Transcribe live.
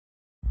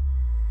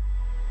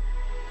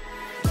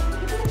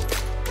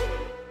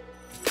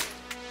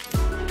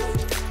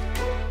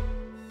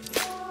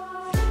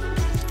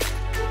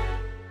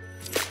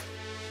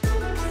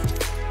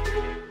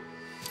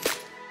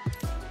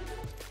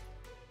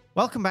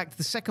Welcome back to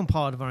the second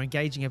part of our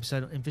engaging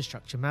episode on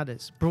Infrastructure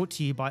Matters, brought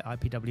to you by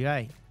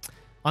IPWEA.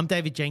 I'm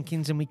David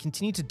Jenkins, and we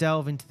continue to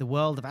delve into the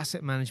world of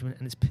asset management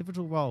and its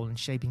pivotal role in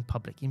shaping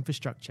public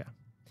infrastructure.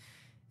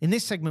 In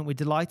this segment, we're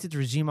delighted to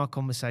resume our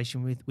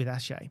conversation with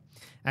Ashay.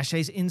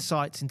 Ashay's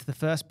insights into the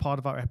first part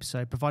of our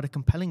episode provide a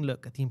compelling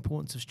look at the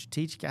importance of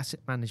strategic asset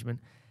management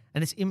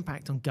and its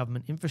impact on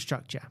government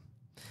infrastructure.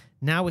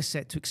 Now we're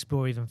set to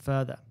explore even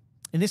further.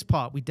 In this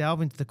part, we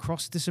delve into the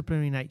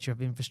cross-disciplinary nature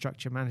of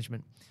infrastructure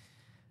management,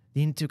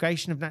 the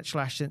integration of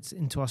natural assets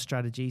into our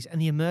strategies, and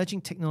the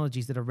emerging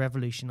technologies that are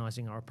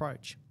revolutionizing our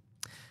approach.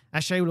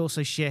 Ashay will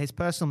also share his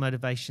personal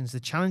motivations, the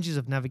challenges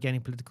of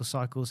navigating political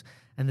cycles,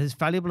 and his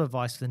valuable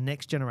advice for the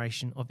next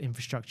generation of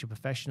infrastructure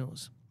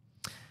professionals.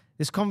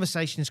 This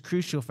conversation is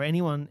crucial for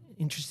anyone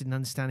interested in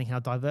understanding how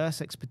diverse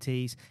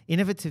expertise,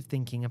 innovative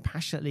thinking, and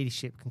passionate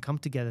leadership can come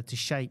together to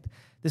shape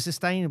the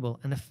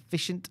sustainable and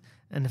efficient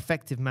and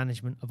effective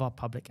management of our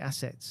public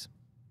assets.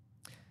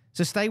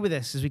 So stay with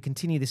us as we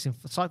continue this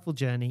insightful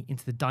journey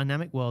into the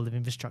dynamic world of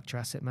infrastructure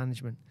asset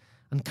management,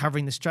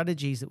 uncovering the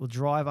strategies that will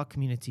drive our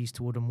communities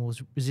toward a more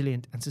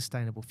resilient and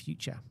sustainable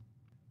future.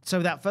 So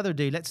without further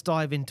ado, let's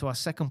dive into our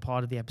second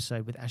part of the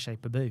episode with Ashay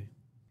Prabhu.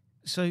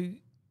 So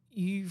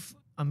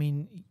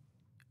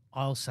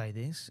I'll say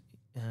this,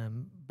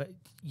 but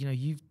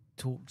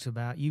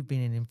you've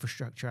been in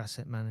infrastructure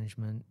asset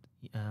management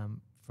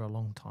for a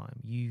long time.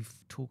 You've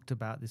talked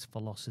about this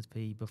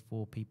philosophy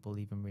before people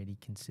even really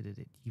considered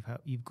it.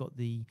 You've got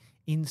the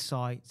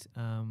insight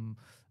from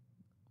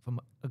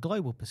a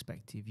global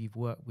perspective. You've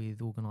worked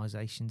with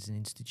organisations and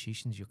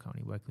institutions. You're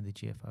currently working with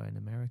the GFO in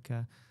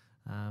America.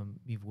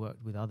 You've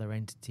worked with other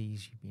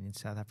entities. You've been in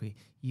South Africa.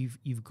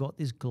 You've got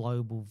this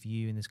global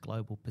view and this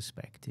global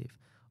perspective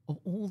of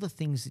all the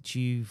things that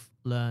you've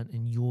learned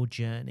in your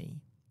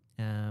journey,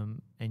 and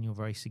your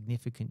very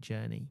significant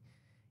journey.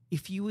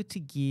 If you were to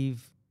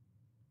give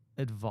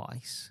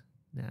advice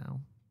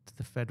now to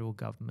the federal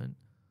government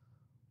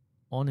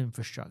on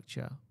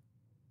infrastructure,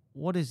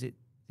 what is it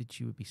that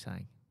you would be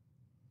saying?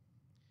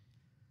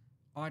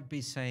 I'd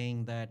be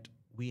saying that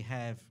we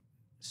have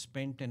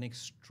spent an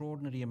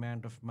extraordinary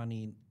amount of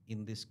money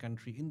in this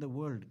country, in the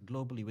world,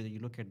 globally, whether you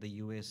look at the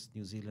US,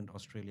 New Zealand,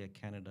 Australia,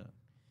 Canada.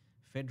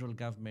 Federal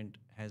government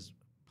has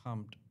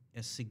pumped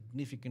a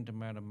significant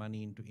amount of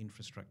money into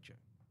infrastructure.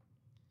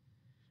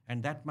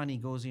 And that money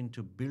goes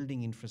into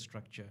building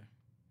infrastructure,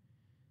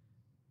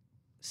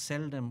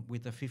 seldom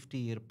with a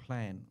 50-year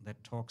plan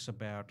that talks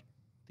about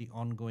the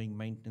ongoing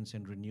maintenance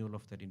and renewal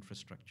of that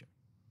infrastructure.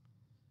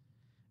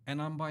 And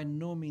I'm by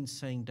no means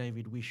saying,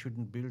 David, we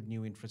shouldn't build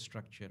new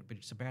infrastructure, but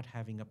it's about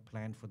having a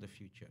plan for the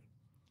future.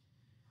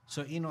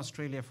 So in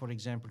Australia, for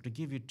example, to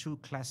give you two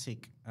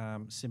classic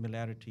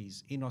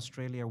similarities, in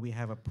Australia, we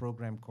have a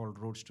program called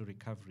Roads to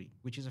Recovery,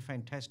 which is a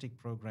fantastic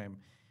program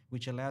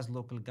which allows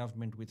local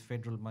government with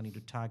federal money to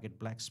target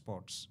black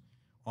spots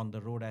on the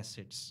road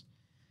assets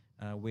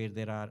where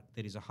there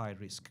is a high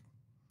risk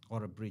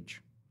or a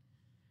bridge.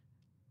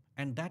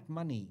 And that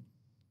money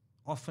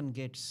often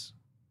gets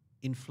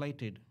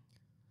inflated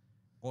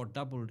or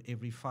doubled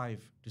every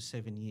 5 to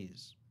 7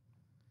 years.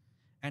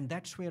 And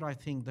that's where I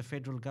think the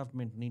federal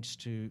government needs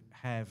to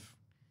have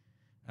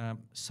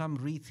some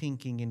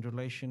rethinking in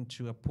relation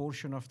to a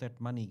portion of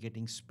that money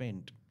getting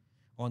spent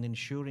on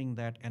ensuring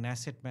that an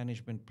asset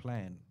management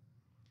plan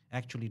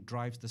actually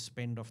drives the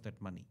spend of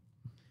that money.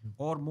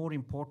 Or more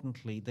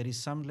importantly, there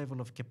is some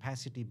level of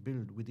capacity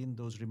build within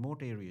those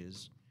remote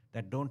areas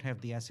that don't have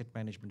the asset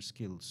management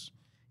skills.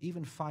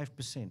 Even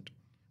 5%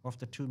 of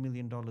the $2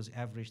 million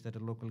average that a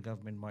local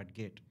government might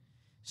get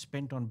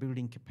spent on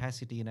building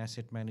capacity in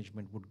asset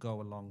management would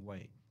go a long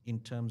way in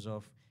terms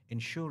of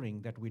ensuring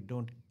that we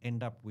don't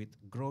end up with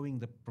growing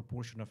the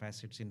proportion of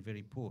assets in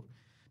very poor.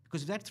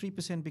 Because if that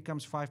 3%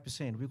 becomes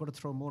 5%, we've got to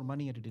throw more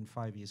money at it in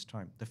 5 years'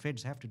 time. The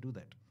feds have to do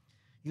that.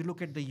 You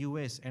look at the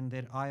US and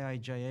their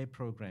IIJA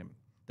program,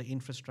 the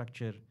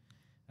infrastructure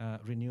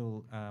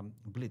renewal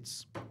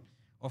blitz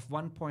of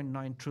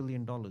 $1.9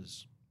 trillion,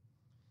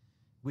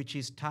 which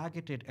is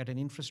targeted at an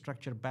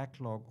infrastructure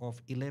backlog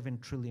of $11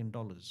 trillion,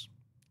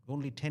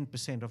 only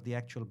 10% of the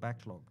actual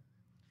backlog.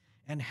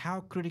 And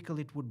how critical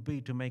it would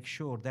be to make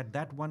sure that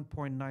that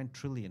 1.9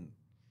 trillion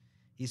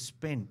is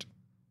spent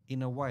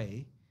in a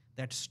way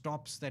that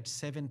stops that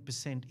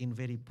 7% in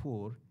very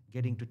poor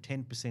getting to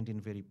 10%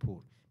 in very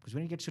poor. Because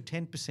when it gets to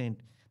 10%,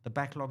 the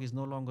backlog is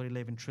no longer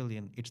 11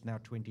 trillion, it's now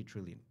 20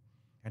 trillion.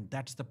 And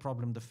that's the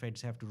problem the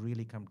feds have to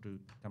really come to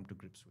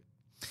grips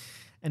with.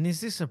 And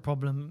is this a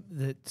problem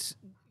that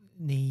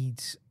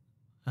needs,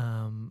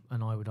 and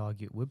I would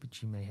argue it would,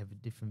 but you may have a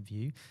different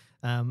view,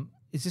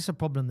 is this a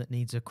problem that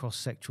needs a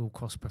cross-sectoral,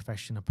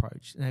 cross-profession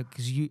approach?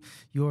 Because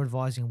you're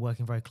advising and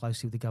working very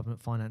closely with the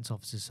Government Finance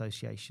Officers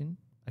Association,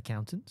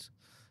 accountants,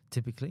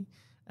 typically.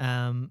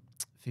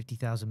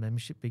 50,000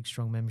 membership, big,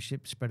 strong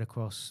membership, spread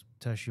across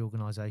tertiary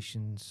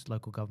organisations,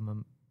 local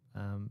government,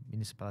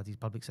 municipalities,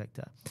 public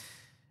sector.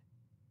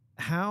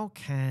 How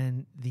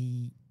can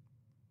the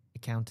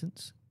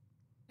accountants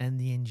and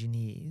the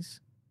engineers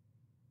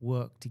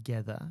work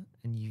together,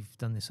 and you've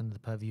done this under the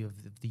purview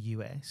of the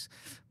US,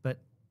 but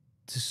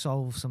to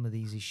solve some of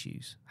these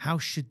issues? How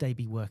should they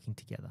be working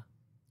together?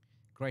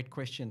 Great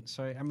question.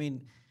 So, I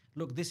mean,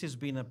 look, this has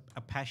been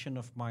a passion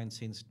of mine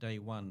since day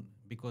one,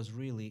 because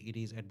really it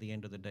is at the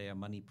end of the day a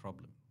money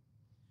problem.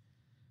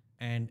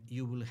 And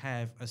you will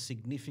have a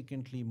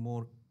significantly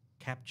more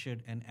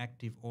captured and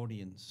active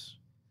audience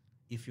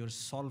if you're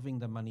solving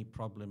the money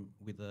problem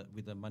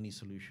with a money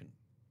solution.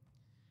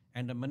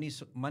 And a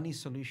money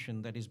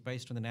solution that is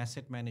based on an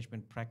asset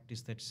management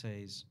practice that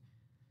says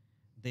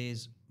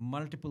there's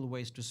multiple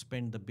ways to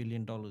spend the $1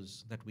 billion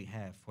that we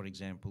have, for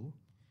example,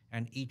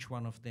 and each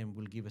one of them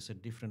will give us a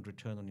different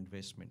return on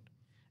investment.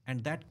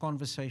 And that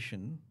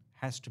conversation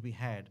has to be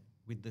had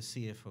with the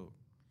CFO.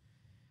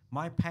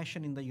 My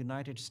passion in the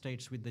United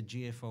States with the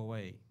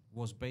GFOA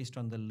was based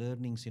on the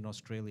learnings in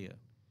Australia,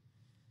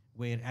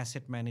 where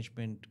asset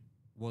management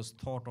was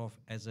thought of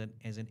as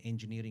an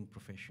engineering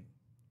profession.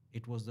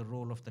 It was the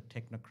role of the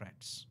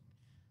technocrats.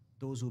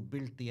 Those who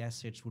built the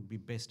assets would be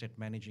best at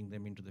managing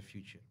them into the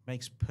future.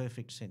 Makes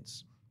perfect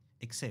sense,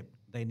 except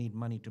they need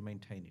money to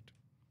maintain it.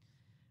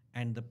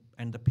 And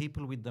the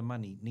people with the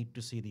money need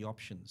to see the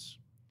options.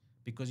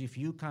 Because if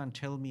you can't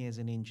tell me as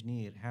an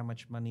engineer how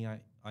much money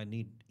I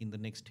need in the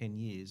next 10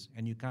 years,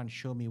 and you can't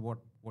show me what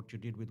you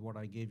did with what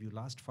I gave you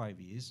last 5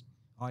 years,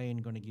 I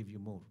ain't going to give you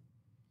more,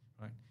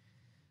 right?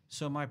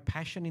 So my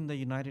passion in the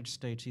United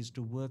States is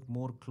to work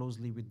more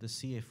closely with the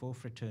CFO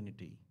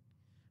fraternity,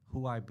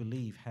 who I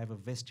believe have a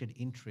vested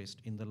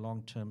interest in the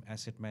long-term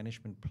asset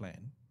management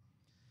plan.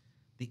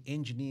 The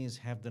engineers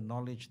have the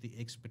knowledge, the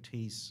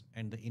expertise,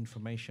 and the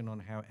information on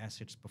how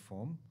assets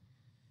perform.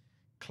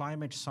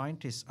 Climate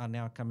scientists are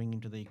now coming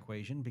into the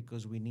equation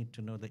because we need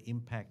to know the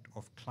impact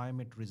of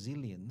climate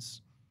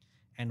resilience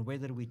and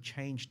whether we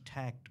change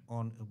tact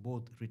on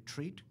both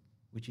retreat,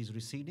 which is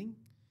receding,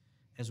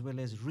 as well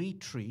as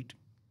retreat,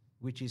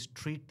 which is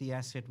treat the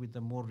asset with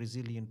a more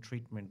resilient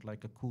treatment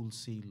like a cool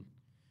seal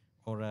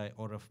or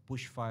a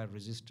bushfire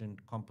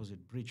resistant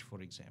composite bridge,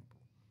 for example.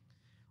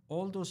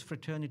 All those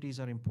fraternities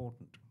are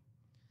important.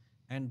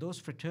 And those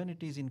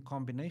fraternities in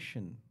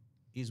combination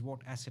is what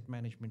asset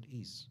management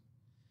is.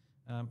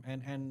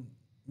 And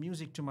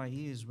music to my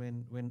ears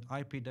when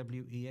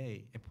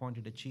IPWEA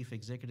appointed a chief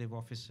executive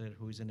officer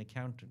who is an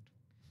accountant.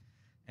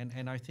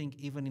 And I think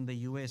even in the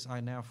US,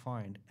 I now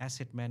find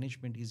asset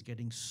management is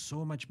getting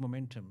so much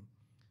momentum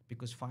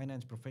because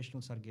finance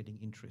professionals are getting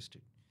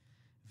interested.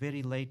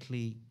 Very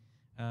lately,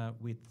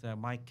 with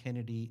Mike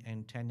Kennedy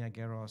and Tanya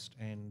Garost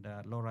and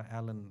Laura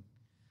Allen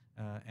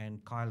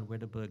and Kyle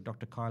Wedderberg,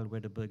 Dr. Kyle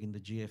Wedderberg in the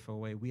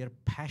GFOA, we are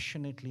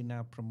passionately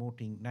now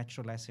promoting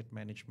natural asset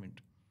management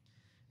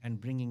and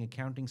bringing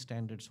accounting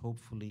standards,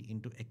 hopefully,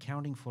 into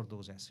accounting for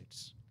those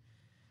assets.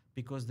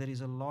 Because there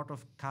is a lot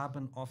of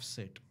carbon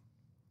offset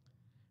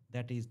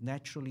that is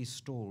naturally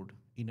stored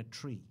in a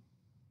tree.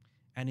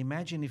 And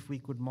imagine if we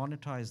could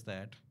monetize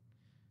that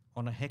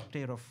on a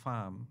hectare of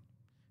farm,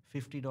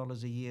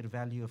 $50 a year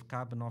value of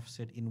carbon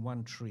offset in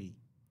one tree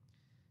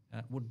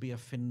would be a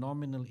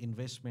phenomenal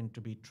investment to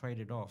be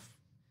traded off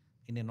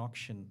in an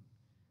auction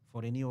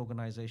for any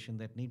organization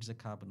that needs a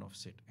carbon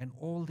offset. And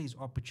all these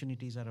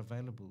opportunities are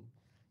available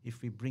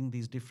if we bring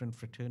these different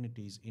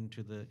fraternities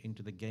into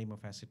the game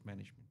of asset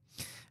management.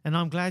 And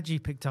I'm glad you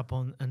picked up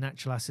on a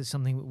natural asset,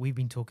 something that we've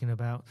been talking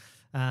about,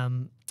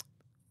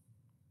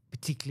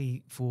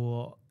 particularly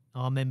for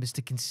our members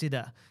to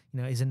consider,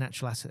 is a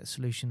natural asset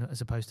solution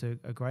as opposed to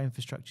a grey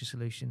infrastructure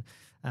solution.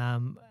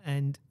 So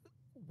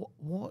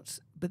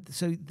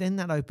then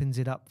that opens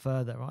it up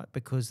further, right?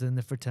 Because then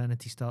the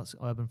fraternity starts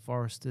urban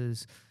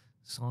foresters,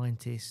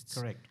 scientists.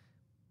 Correct.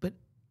 But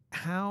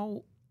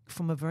how,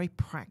 from a very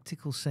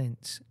practical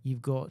sense,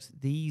 you've got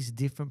these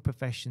different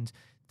professions.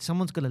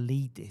 Someone's got to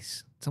lead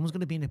this. Someone's going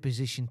to be in a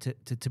position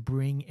to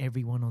bring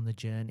everyone on the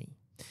journey.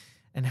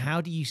 And how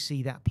do you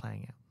see that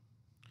playing out?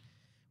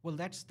 Well,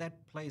 that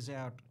plays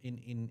out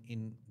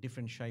in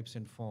different shapes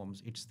and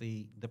forms. It's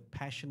the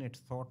passionate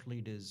thought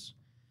leaders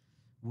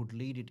would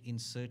lead it in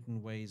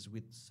certain ways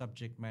with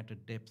subject matter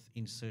depth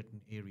in certain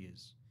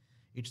areas.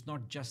 It's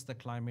not just the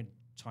climate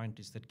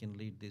scientists that can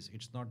lead this.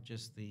 It's not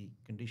just the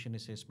condition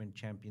assessment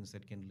champions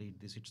that can lead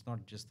this. It's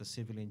not just the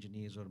civil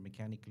engineers or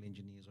mechanical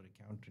engineers or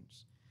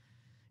accountants.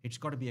 It's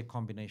got to be a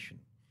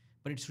combination.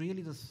 But it's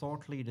really the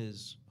thought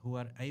leaders who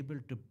are able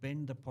to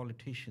bend the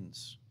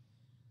politicians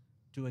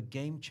to a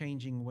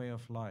game-changing way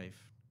of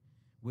life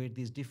where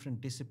these different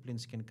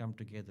disciplines can come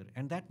together.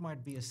 And that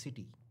might be a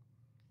city,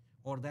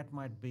 or that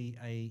might be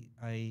a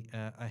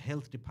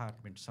health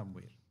department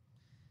somewhere.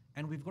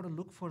 And we've got to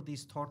look for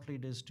these thought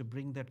leaders to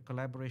bring that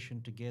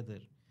collaboration together,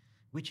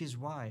 which is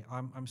why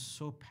I'm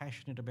so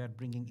passionate about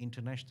bringing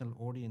international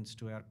audience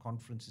to our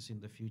conferences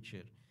in the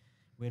future,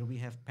 where we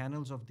have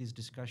panels of these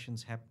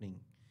discussions happening.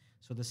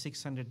 So the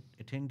 600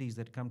 attendees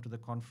that come to the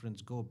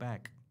conference go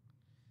back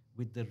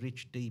with the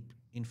rich, deep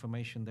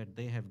information that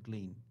they have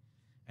gleaned.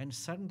 And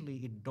suddenly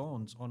it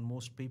dawns on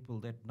most people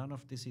that none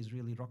of this is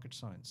really rocket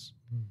science.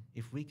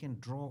 If we can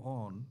draw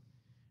on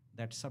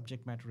that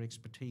subject matter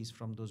expertise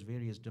from those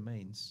various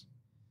domains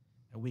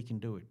we can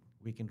do it.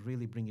 We can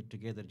really bring it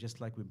together,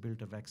 just like we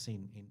built a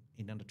vaccine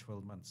in under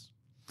 12 months.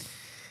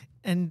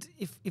 And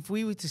if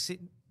we were to sit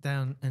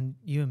down, and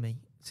you and me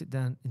sit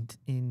down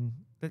in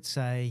let's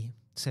say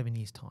 7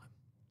 years' time,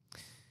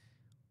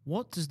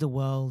 what does the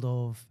world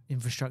of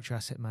infrastructure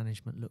asset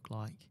management look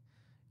like?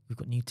 We've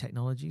got new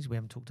technologies. We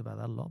haven't talked about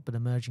that a lot, but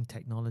emerging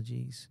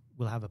technologies.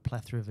 We'll have a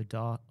plethora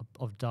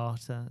of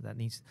data that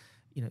needs,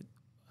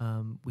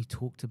 we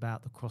talked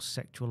about the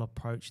cross-sectoral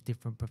approach,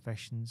 different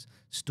professions,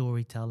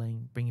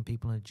 storytelling, bringing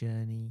people on a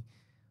journey.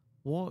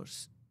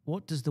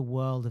 What does the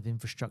world of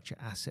infrastructure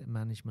asset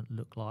management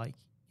look like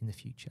in the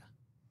future?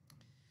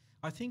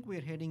 I think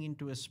we're heading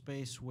into a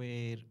space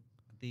where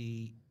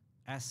the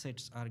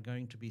assets are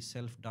going to be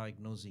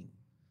self-diagnosing,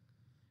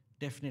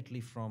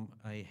 definitely from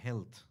a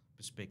health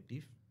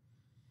perspective,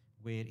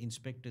 where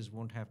inspectors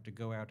won't have to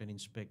go out and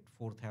inspect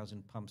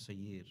 4,000 pumps a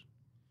year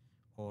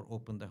or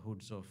open the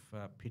hoods of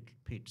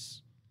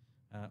pits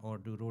or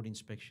do road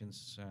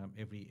inspections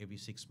every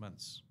 6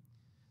 months.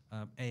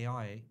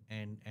 AI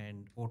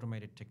and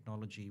automated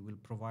technology will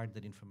provide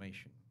that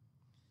information.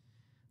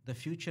 The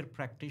future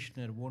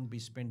practitioner won't be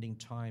spending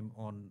time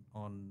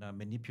on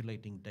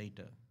manipulating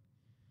data.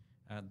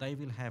 They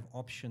will have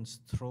options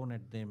thrown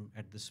at them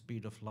at the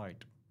speed of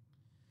light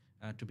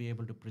to be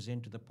able to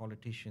present to the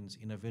politicians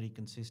in a very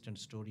consistent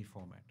story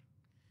format.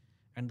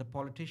 And the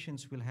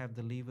politicians will have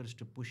the levers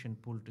to push and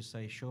pull to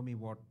say, show me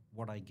what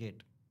I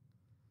get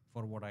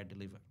for what I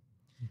deliver.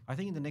 I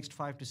think in the next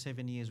 5 to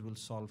 7 years, we'll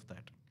solve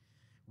that.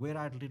 Where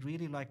I'd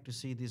really like to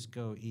see this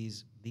go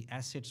is the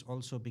assets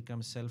also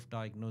become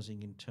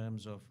self-diagnosing in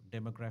terms of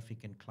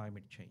demographic and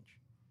climate change.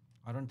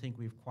 I don't think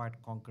we've quite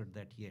conquered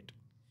that yet.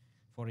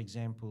 For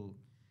example,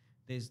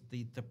 there's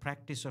the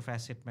practice of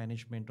asset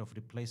management of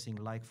replacing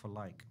like for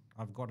like.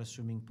 I've got a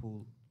swimming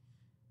pool.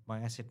 My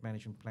asset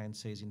management plan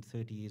says in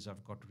 30 years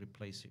I've got to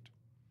replace it.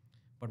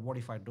 But what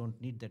if I don't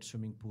need that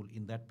swimming pool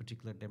in that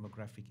particular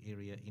demographic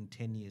area in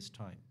 10 years'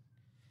 time?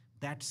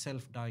 That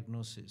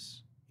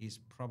self-diagnosis is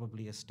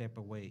probably a step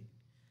away,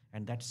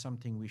 and that's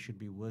something we should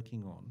be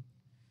working on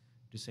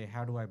to say,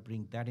 how do I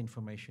bring that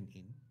information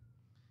in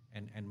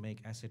and make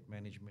asset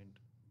management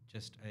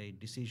just a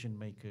decision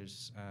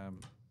maker's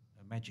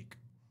magic?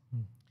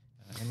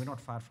 And we're not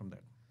far from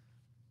that.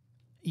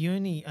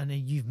 I know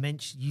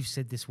you've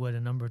said this word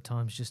a number of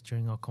times just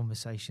during our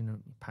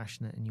conversation.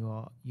 Passionate, and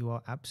you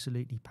are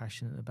absolutely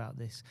passionate about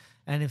this.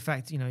 And in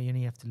fact, you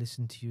only have to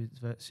listen to you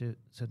at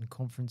certain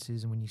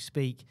conferences, and when you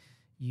speak,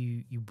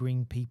 you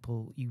bring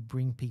people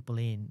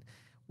in.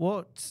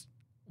 What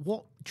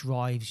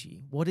drives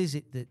you? What is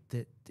it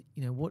that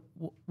what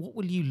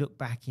will you look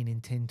back in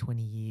 10,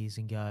 20 years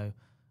and go,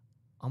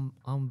 hand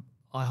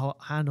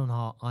on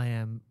heart, I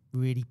am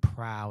really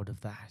proud of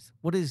that.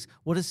 What does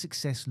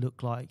success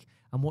look like,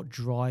 and what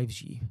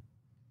drives you?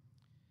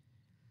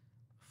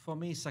 For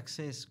me,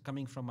 success,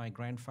 coming from my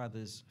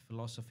grandfather's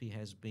philosophy,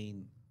 has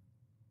been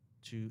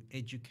to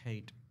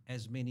educate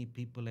as many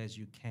people as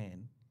you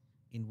can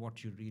in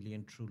what you really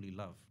and truly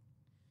love.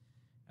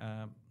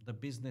 The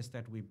business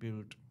that we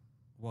built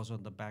was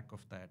on the back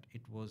of that.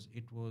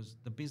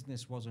 The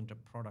business wasn't a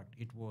product.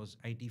 It was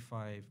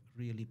 85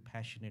 really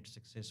passionate,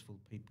 successful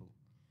people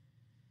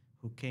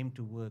who came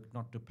to work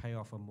not to pay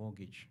off a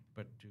mortgage,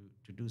 but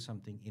to do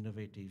something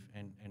innovative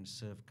and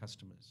serve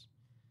customers.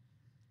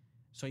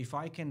 So if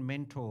I can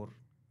mentor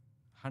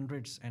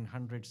hundreds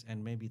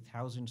and maybe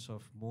thousands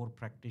of more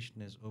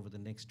practitioners over the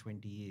next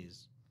 20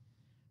 years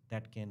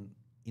that can,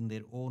 in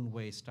their own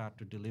way, start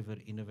to deliver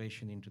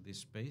innovation into this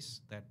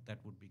space, that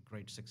would be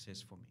great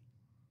success for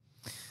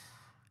me.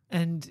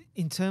 And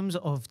in terms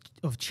of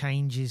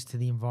changes to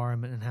the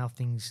environment and how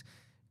things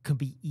can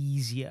be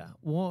easier,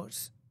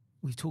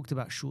 we've talked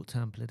about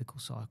short-term political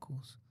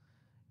cycles.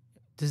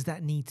 Does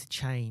that need to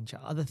change?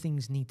 Other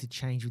things need to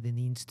change within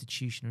the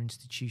institution or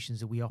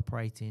institutions that we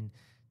operate in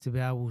to be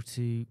able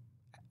to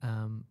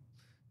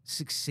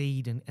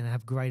succeed and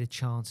have greater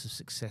chance of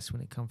success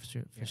when it comes to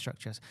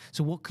infrastructure. Yeah.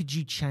 So what could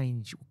you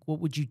change? What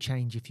would you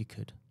change if you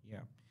could? Yeah,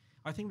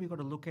 I think we've got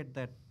to look at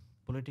that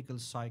political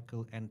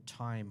cycle and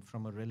time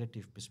from a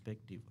relative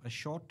perspective. A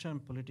short-term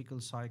political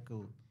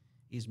cycle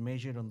is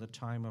measured on the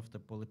time of the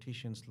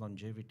politician's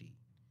longevity.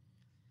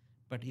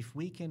 But if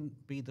we can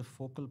be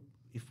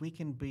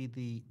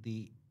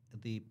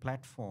the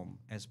platform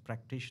as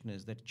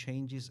practitioners that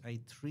changes a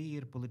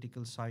 3-year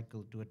political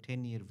cycle to a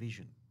 10-year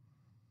vision.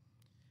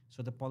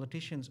 So the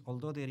politicians,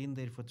 although they're in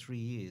there for 3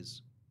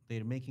 years,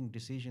 they're making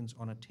decisions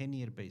on a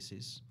 10-year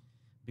basis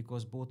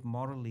because both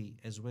morally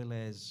as well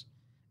as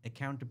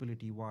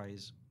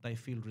accountability-wise, they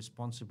feel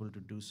responsible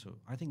to do so.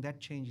 I think that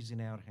change is in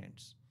our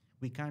hands.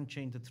 We can't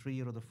change the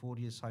 3-year or the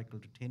 4-year cycle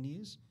to 10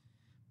 years.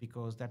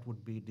 Because that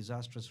would be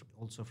disastrous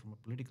also from a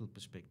political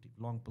perspective.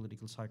 Long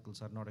political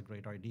cycles are not a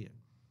great idea.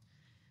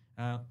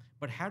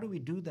 But how do we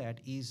do that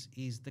is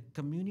the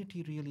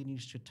community really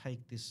needs to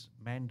take this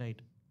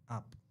mandate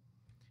up.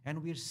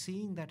 And we're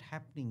seeing that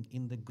happening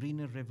in the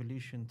greener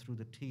revolution through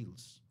the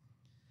teals.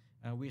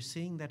 We're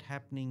seeing that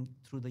happening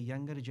through the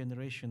younger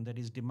generation that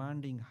is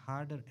demanding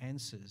harder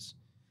answers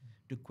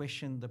to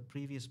question the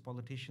previous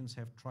politicians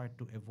have tried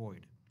to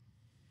avoid.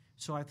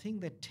 So I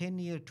think that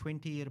 10-year,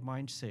 20-year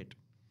mindset,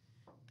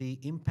 the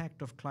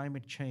impact of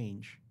climate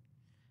change,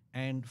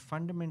 and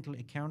fundamental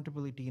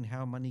accountability in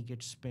how money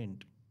gets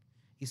spent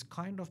is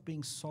kind of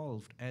being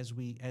solved as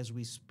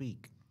we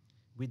speak,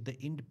 with the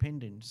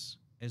independents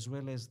as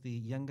well as the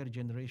younger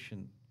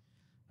generation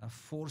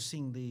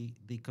forcing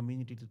the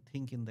community to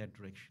think in that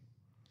direction.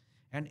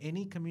 And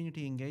any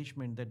community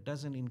engagement that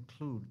doesn't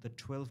include the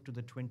 12 to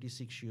the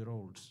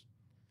 26-year-olds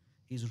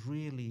is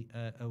really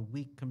a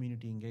weak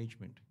community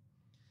engagement,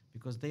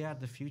 because they are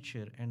the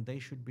future and they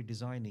should be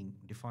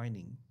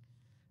defining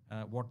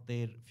what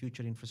their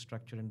future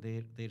infrastructure and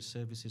their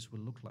services will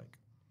look like.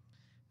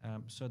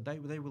 So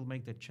they will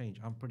make that change.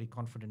 I'm pretty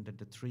confident that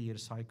the 3-year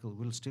cycle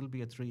will still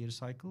be a 3-year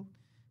cycle,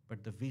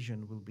 but the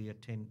vision will be a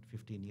 10,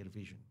 15-year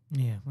vision.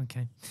 Yeah,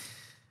 okay.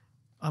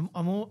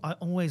 I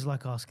always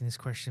like asking this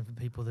question for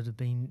people that have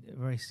been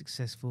very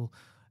successful,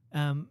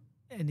 and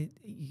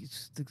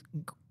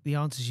the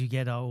answers you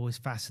get are always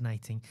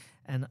fascinating.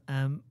 And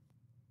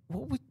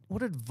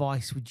what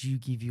advice would you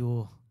give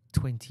your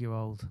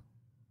 20-year-old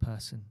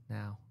person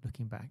now,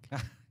 looking back?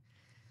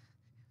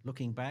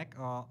 Looking back,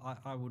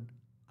 I would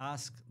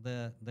ask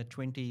the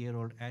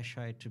 20-year-old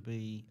Ashay to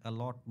be a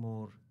lot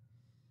more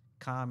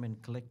calm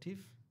and collective,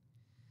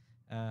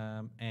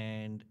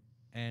 and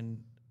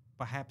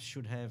perhaps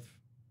should have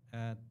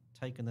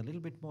taken a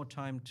little bit more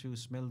time to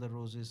smell the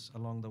roses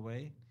along the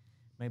way,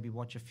 maybe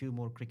watch a few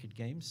more cricket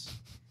games,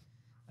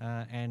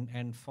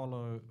 and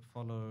follow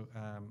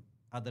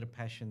other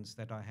passions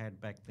that I had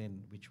back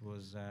then, which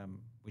was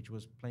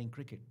playing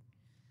cricket.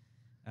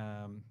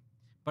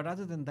 But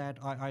other than that,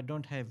 I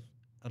don't have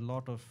a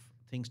lot of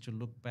things to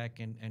look back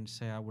and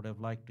say I would have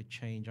liked to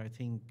change. I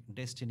think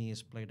destiny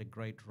has played a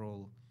great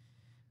role.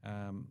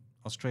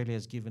 Australia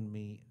has given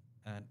me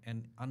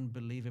an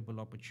unbelievable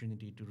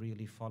opportunity to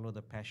really follow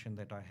the passion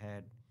that I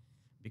had,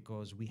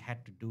 because we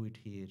had to do it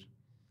here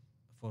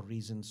for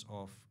reasons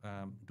of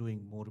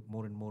doing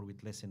more and more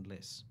with less and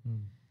less.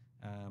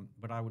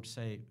 But I would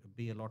say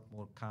be a lot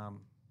more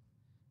calm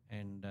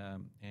and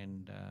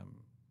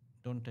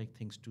don't take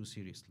things too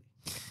seriously.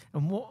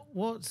 And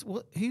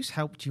who's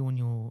helped you on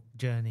your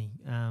journey?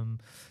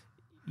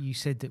 You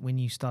said that when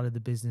you started the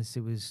business,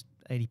 it was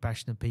 80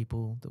 passionate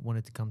people that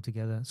wanted to come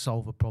together,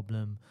 solve a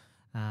problem,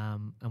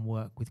 and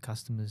work with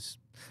customers.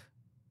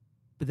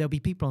 But there'll be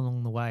people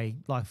along the way.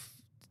 Life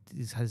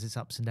has its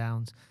ups and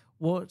downs.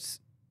 What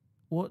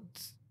or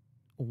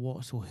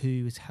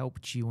who has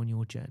helped you on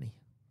your journey?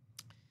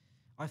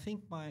 I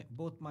think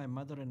both my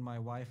mother and my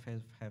wife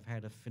have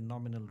had a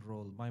phenomenal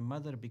role. My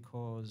mother,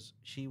 because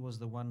she was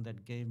the one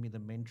that gave me the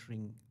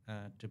mentoring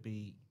to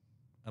be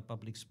a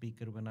public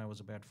speaker when I was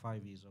about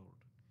 5 years old.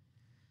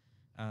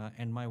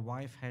 And my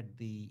wife had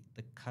the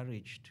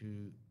courage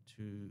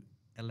to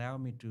allow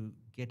me to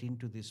get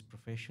into this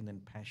profession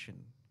and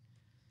passion,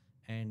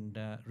 and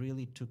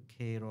really took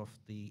care of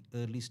the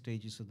early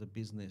stages of the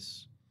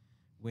business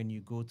when you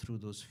go through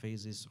those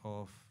phases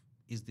of,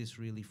 is this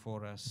really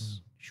for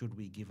us? Should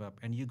we give up?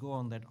 And you go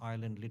on that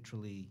island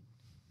literally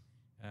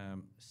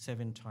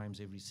 7 times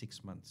every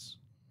 6 months,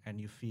 and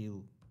you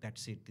feel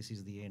that's it, this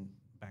is the end,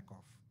 back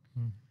off.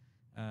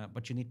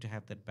 But you need to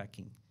have that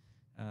backing.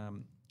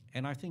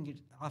 And I think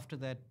after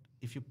that,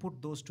 if you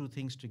put those two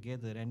things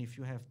together, and if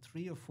you have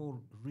 3 or 4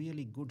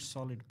 really good,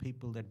 solid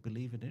people that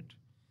believe in it,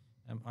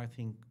 I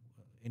think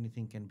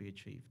anything can be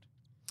achieved.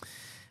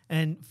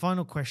 And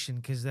final question,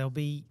 because there'll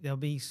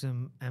be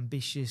some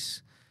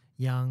ambitious,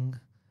 young,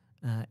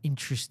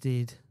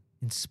 interested,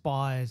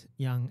 inspired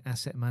young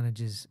asset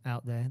managers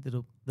out there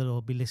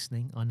that'll be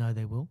listening. I know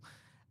they will.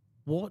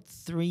 What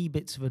 3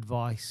 bits of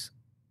advice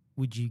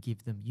would you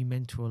give them? You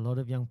mentor a lot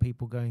of young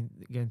people going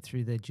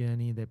through their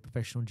journey, their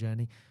professional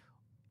journey.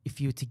 If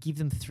you were to give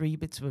them 3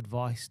 bits of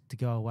advice to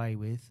go away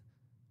with,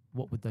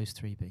 what would those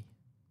 3 be?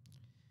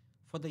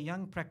 For the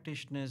young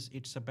practitioners,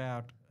 it's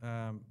about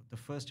the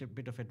first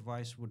bit of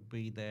advice would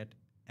be that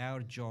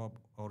our job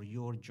or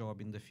your job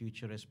in the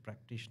future as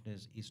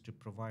practitioners is to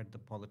provide the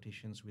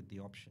politicians with the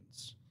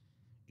options.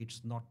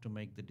 It's not to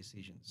make the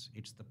decisions.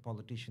 It's the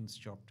politicians'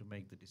 job to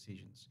make the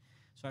decisions.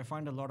 So I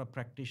find a lot of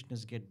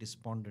practitioners get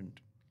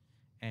despondent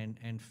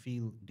and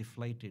feel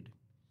deflated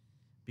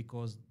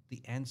because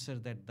the answer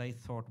that they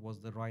thought was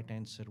the right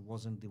answer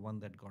wasn't the one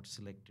that got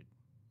selected.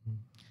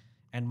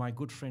 And my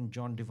good friend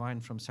John Devine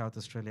from South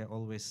Australia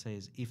always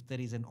says, if there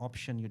is an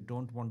option you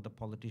don't want the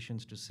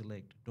politicians to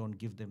select, don't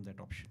give them that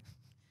option.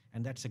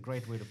 And that's a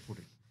great way to put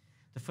it.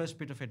 The first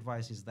bit of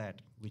advice is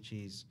that, which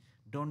is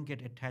don't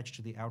get attached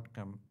to the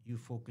outcome, you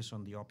focus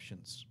on the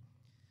options.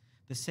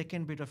 The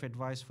second bit of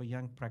advice for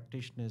young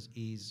practitioners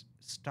is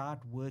start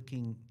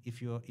working,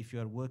 if you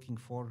are working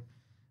for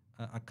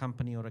a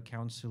company or a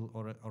council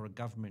or a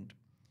government,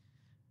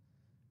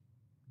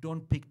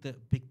 don't pick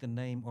the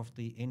name of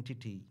the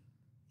entity.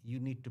 You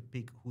need to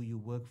pick who you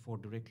work for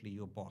directly,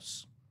 your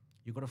boss.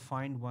 You've got to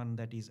find one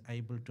that is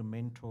able to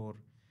mentor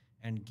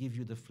and give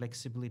you the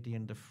flexibility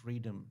and the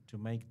freedom to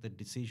make the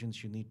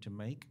decisions you need to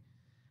make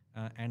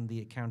and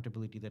the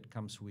accountability that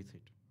comes with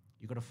it.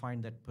 You've got to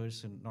find that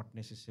person, not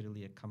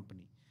necessarily a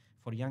company.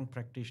 For young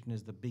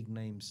practitioners, the big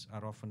names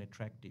are often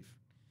attractive,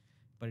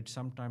 but it's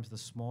sometimes the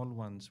small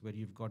ones where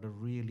you've got a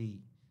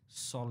really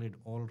solid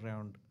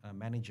all-round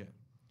manager.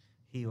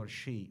 He or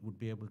she would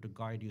be able to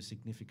guide you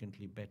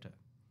significantly better.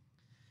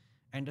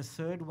 And the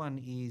third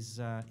one is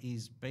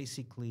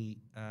basically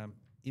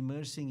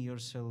immersing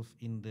yourself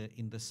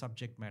in the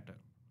subject matter.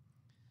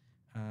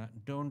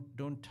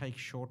 Don't take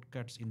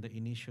shortcuts in the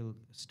initial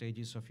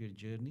stages of your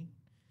journey.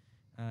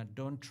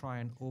 Don't try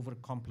and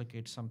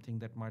overcomplicate something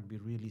that might be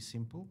really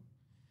simple.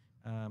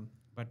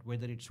 But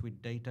whether it's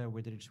with data,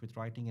 whether it's with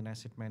writing an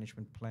asset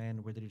management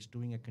plan, whether it's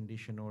doing a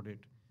condition audit,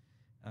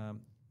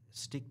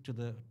 stick to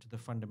the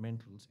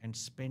fundamentals and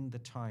spend the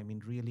time in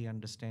really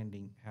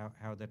understanding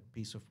how that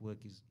piece of work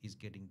is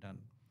getting done.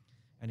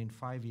 And in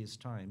 5 years'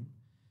 time,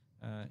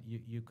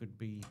 you could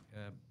be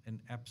an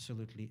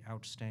absolutely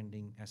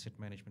outstanding asset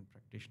management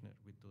practitioner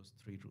with those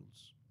 3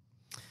 rules.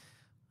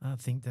 I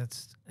think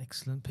that's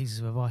excellent pieces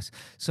of advice.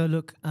 So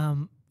look,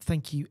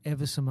 thank you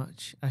ever so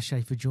much,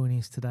 Ashay, for joining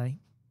us today.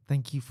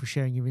 Thank you for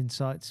sharing your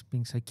insights,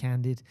 being so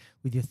candid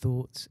with your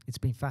thoughts. It's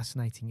been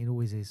fascinating. It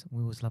always is.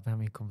 We always love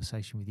having a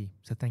conversation with you.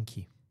 So thank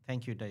you.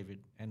 Thank you, David.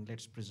 And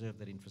let's preserve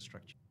that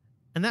infrastructure.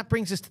 And that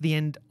brings us to the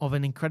end of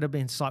an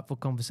incredibly insightful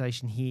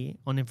conversation here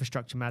on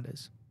Infrastructure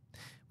Matters.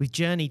 We've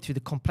journeyed through the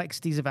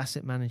complexities of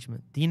asset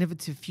management, the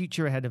innovative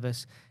future ahead of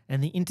us,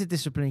 and the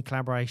interdisciplinary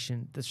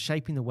collaboration that's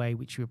shaping the way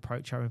which we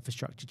approach our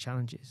infrastructure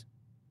challenges.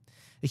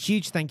 A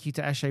huge thank you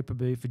to Ashay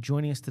Prabhu for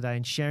joining us today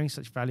and sharing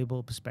such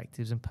valuable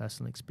perspectives and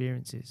personal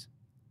experiences.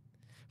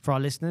 For our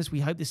listeners, we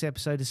hope this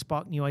episode has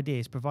sparked new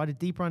ideas, provided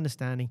deeper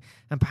understanding,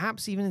 and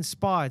perhaps even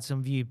inspired some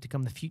of you to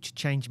become the future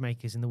change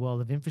makers in the world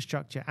of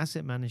infrastructure,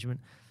 asset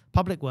management,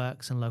 public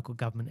works, and local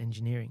government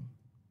engineering.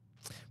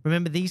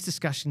 Remember, these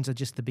discussions are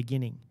just the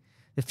beginning.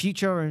 The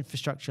future of our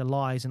infrastructure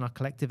lies in our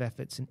collective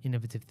efforts and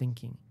innovative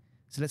thinking.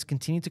 So let's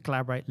continue to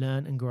collaborate,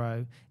 learn, and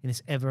grow in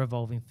this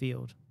ever-evolving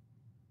field.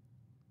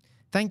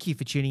 Thank you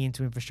for tuning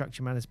into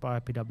Infrastructure Matters by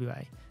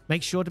IPWEA.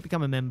 Make sure to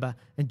become a member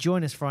and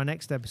join us for our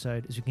next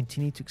episode as we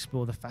continue to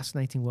explore the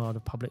fascinating world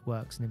of public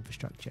works and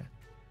infrastructure.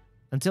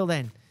 Until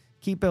then,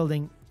 keep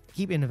building,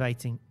 keep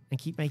innovating, and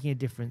keep making a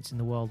difference in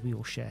the world we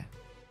all share.